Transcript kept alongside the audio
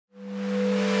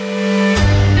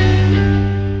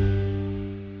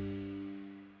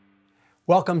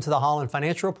Welcome to the Holland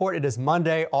Financial Report. It is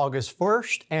Monday, August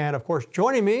 1st. And of course,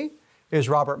 joining me is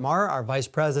Robert Marr, our Vice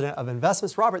President of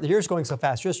Investments. Robert, the year's going so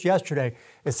fast. Just yesterday,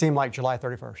 it seemed like July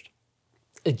 31st.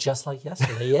 Just like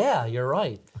yesterday. Yeah, you're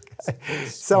right.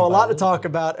 So a lot to talk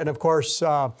about. And of course,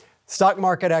 stock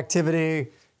market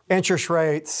activity, interest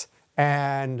rates,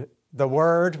 and the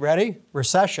word, ready?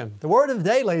 Recession. The word of the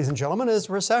day, ladies and gentlemen, is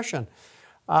recession.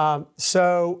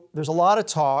 So there's a lot of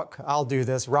talk. I'll do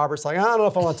this. Robert's like, I don't know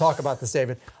if I want to talk about this,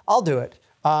 David. I'll do it.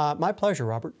 My pleasure,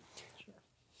 Robert.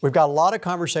 We've got a lot of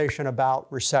conversation about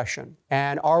recession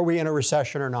and are we in a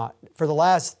recession or not? For the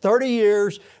last 30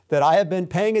 years that I have been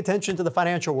paying attention to the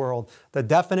financial world, the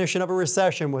definition of a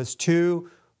recession was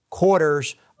 2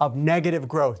 quarters of negative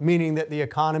growth, meaning that the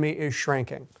economy is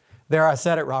shrinking. There, I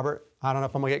said it, Robert. I don't know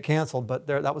if I'm going to get canceled, but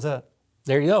that was it.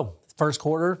 There you go. First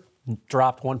quarter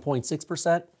dropped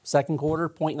 1.6%. Second quarter,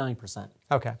 0.9%.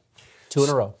 Okay. 2 in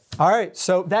a row. All right.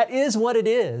 So that is what it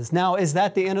is. Now, is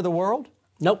that the end of the world?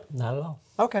 Nope, not at all.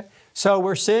 Okay. So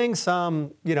we're seeing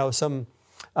some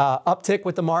uptick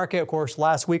with the market. Of course,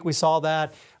 last week we saw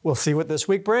that. We'll see what this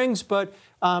week brings. But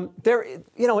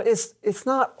it's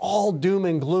not all doom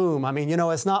and gloom. I mean,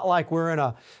 it's not like we're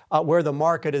in where the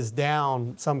market is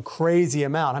down some crazy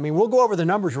amount. I mean, we'll go over the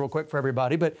numbers real quick for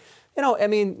everybody. But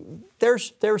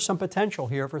there's some potential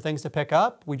here for things to pick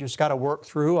up. We just got to work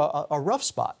through a rough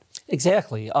spot.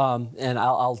 Exactly. And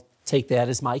I'll take that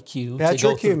as my cue. That's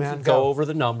your cue, man. Go over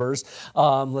the numbers.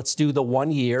 Let's do the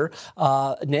 1 year.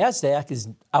 NASDAQ is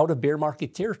out of bear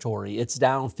market territory. It's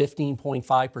down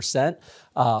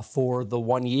 15.5% for the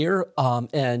 1 year.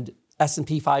 And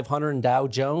S&P 500 and Dow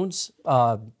Jones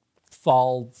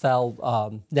fell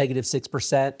negative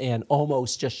 6% and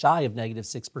almost just shy of negative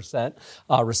 6%,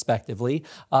 respectively.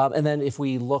 And then if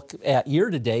we look at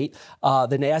year to date,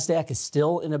 the NASDAQ is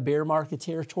still in a bear market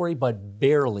territory, but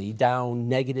barely down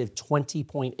negative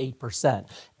 20.8%.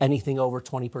 Anything over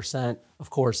 20%, of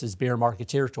course, is bear market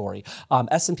territory.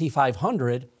 S&P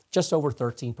 500 just over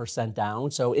 13%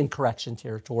 down, so in correction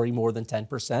territory, more than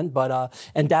 10%. But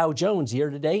and Dow Jones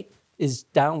year to date is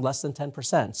down less than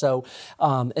 10%. So,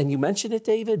 and you mentioned it,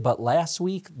 David, but last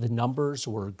week the numbers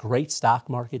were great. Stock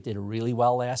market did really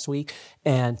well last week,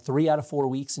 and 3 out of 4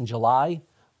 weeks in July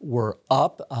were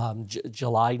up.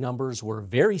 July numbers were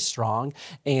very strong,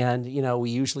 and we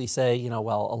usually say,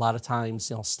 well, a lot of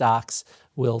times, stocks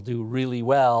will do really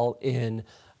well in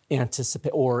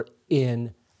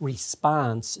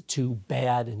response to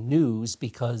bad news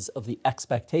because of the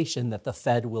expectation that the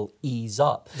Fed will ease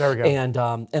up. There we go.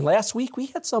 And last week we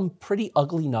had some pretty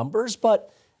ugly numbers,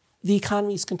 but the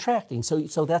economy is contracting,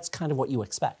 so that's kind of what you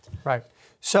expect. Right.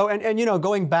 So and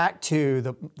going back to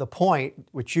the point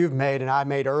which you've made and I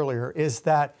made earlier is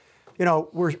that we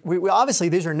obviously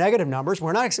these are negative numbers.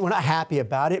 We're not happy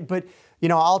about it, but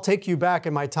I'll take you back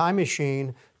in my time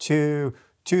machine to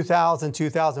 2000,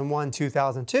 2001,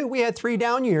 2002, we had 3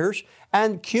 down years,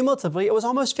 and cumulatively it was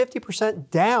almost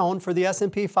 50% down for the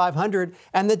S&P 500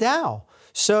 and the Dow.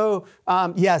 So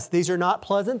yes, these are not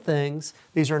pleasant things.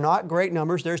 These are not great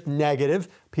numbers. There's negative.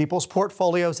 People's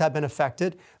portfolios have been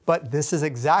affected, but this is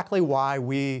exactly why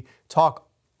we talk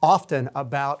often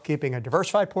about keeping a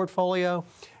diversified portfolio,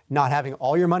 not having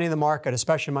all your money in the market,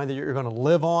 especially money that you're going to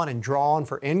live on and draw on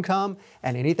for income.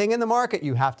 And anything in the market,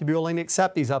 you have to be willing to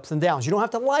accept these ups and downs. You don't have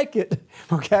to like it,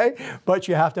 okay? But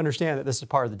you have to understand that this is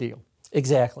part of the deal.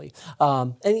 Exactly.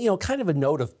 And, kind of a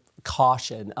note of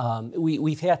caution.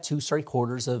 We've had 2 straight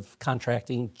quarters of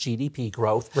contracting GDP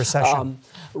growth. Recession.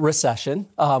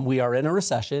 We are in a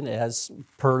recession as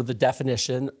per the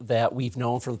definition that we've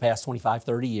known for the past 25,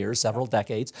 30 years, several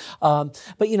decades. But,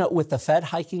 with the Fed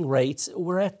hiking rates,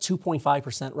 we're at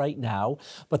 2.5% right now.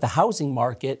 But the housing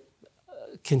market,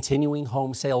 continuing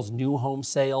home sales, new home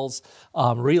sales,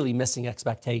 really missing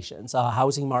expectations.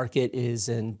 Housing market is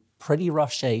in pretty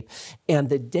rough shape. And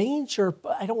the danger,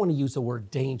 I don't want to use the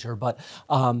word danger, but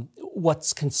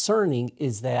what's concerning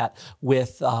is that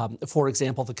with, for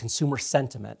example, the consumer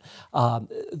sentiment,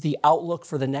 the outlook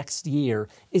for the next year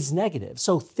is negative.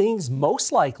 So things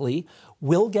most likely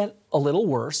will get a little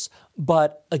worse.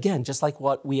 But again, just like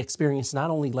what we experienced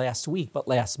not only last week, but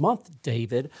last month,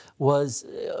 David, was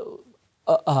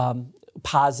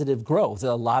positive growth.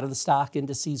 A lot of the stock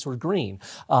indices were green.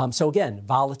 So again,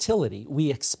 volatility.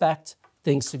 We expect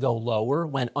things to go lower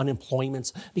when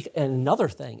unemployment's, and another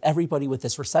thing, everybody with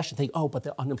this recession think, oh, but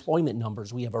the unemployment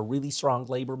numbers, we have a really strong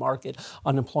labor market,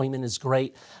 unemployment is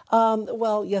great.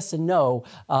 Well, yes and no.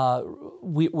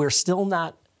 We're still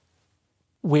not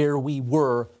where we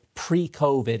were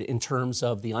pre-COVID in terms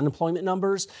of the unemployment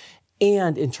numbers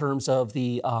and in terms of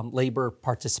the labor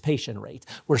participation rate.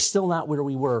 We're still not where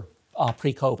we were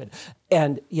pre-COVID.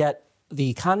 And yet the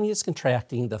economy is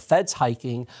contracting, the Fed's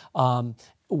hiking,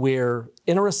 we're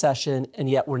in a recession, and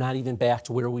yet we're not even back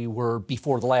to where we were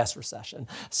before the last recession.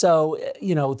 So,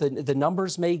 the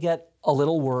numbers may get a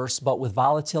little worse, but with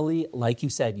volatility, like you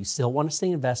said, you still want to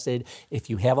stay invested. If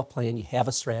you have a plan, you have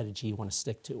a strategy, you want to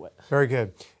stick to it. Very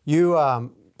good. You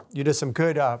did some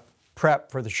good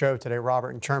prep for the show today,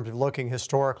 Robert, in terms of looking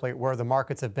historically at where the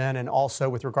markets have been and also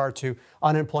with regard to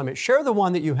unemployment. Share the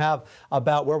one that you have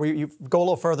about where you go a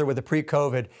little further with the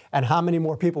pre-COVID and how many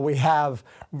more people we have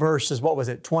versus, what was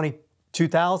it,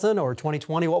 22,000 or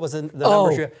 2020? What was the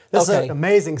numbers? This is an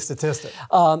amazing statistic.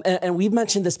 And we've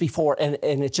mentioned this before, and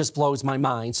it just blows my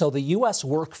mind. So the U.S.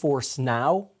 workforce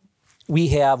now, we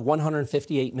have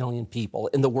 158 million people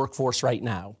in the workforce right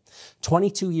now.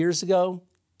 22 years ago,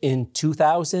 in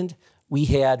 2000, we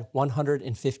had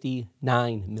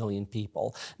 159 million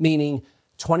people, meaning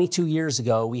 22 years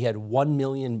ago, we had 1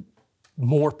 million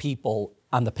more people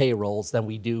on the payrolls than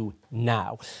we do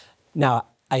now. Now,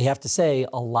 I have to say,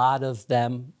 a lot of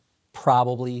them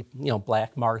probably,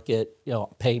 black market,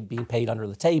 being paid under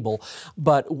the table.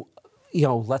 But,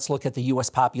 let's look at the U.S.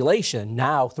 population.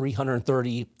 Now,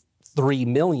 333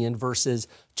 million versus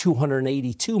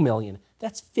 282 million.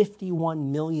 That's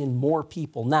 51 million more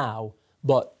people now,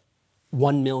 but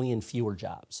 1 million fewer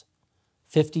jobs.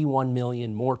 51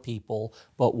 million more people,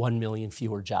 but 1 million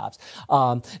fewer jobs.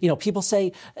 People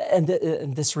say, and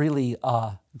this really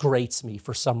grates me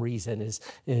for some reason,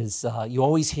 is you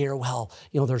always hear,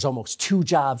 there's almost 2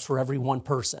 jobs for every 1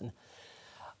 person.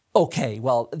 Okay,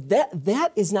 well,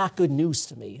 that is not good news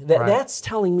to me. That's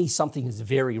telling me something is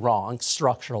very wrong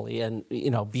structurally and,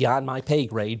 beyond my pay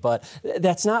grade. But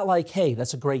that's not like, hey,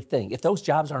 that's a great thing. If those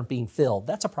jobs aren't being filled,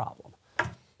 that's a problem.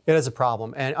 It is a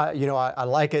problem. And, I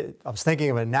like it. I was thinking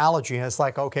of an analogy. And it's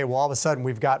like, okay, well, all of a sudden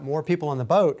we've got more people on the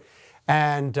boat.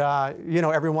 And,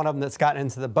 every one of them that's gotten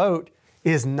into the boat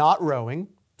is not rowing.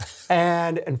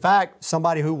 And in fact,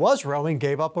 somebody who was rowing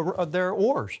gave up their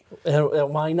oars.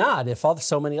 Why not? If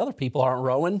so many other people aren't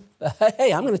rowing,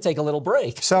 hey, I'm going to take a little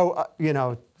break. So,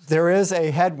 there is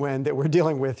a headwind that we're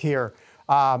dealing with here.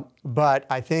 But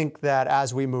I think that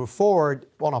as we move forward,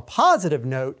 on a positive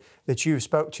note that you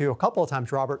spoke to a couple of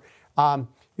times, Robert,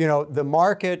 the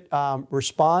market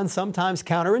responds sometimes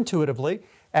counterintuitively.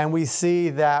 And we see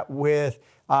that with,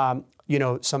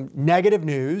 some negative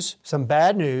news, some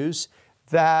bad news,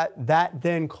 that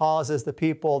then causes the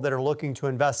people that are looking to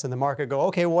invest in the market go,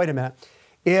 okay, well, wait a minute.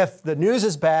 If the news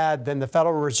is bad, then the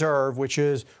Federal Reserve, which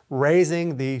is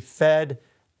raising the Fed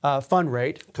fund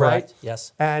rate, correct? Right?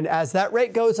 Yes. And as that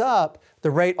rate goes up,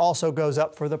 the rate also goes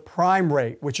up for the prime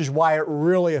rate, which is why it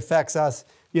really affects us,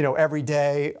 every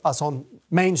day, us on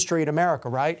Main Street America,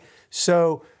 right?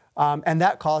 So, and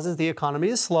that causes the economy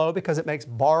to slow because it makes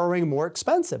borrowing more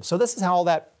expensive. So this is how all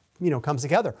that, comes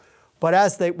together. But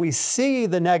as we see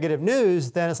the negative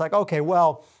news, then it's like, okay,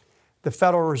 well, the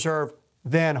Federal Reserve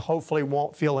then hopefully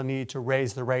won't feel a need to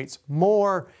raise the rates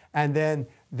more, and then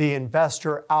the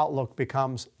investor outlook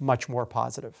becomes much more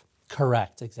positive.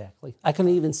 Correct, exactly. I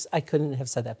couldn't have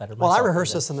said that better myself. Well, I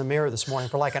rehearsed this in the mirror this morning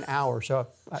for like an hour, so.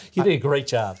 You did a great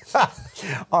job.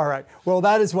 All right. Well,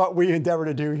 that is what we endeavor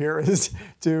to do here, is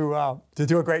to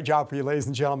do a great job for you, ladies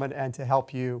and gentlemen, and to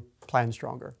help you plan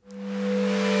stronger.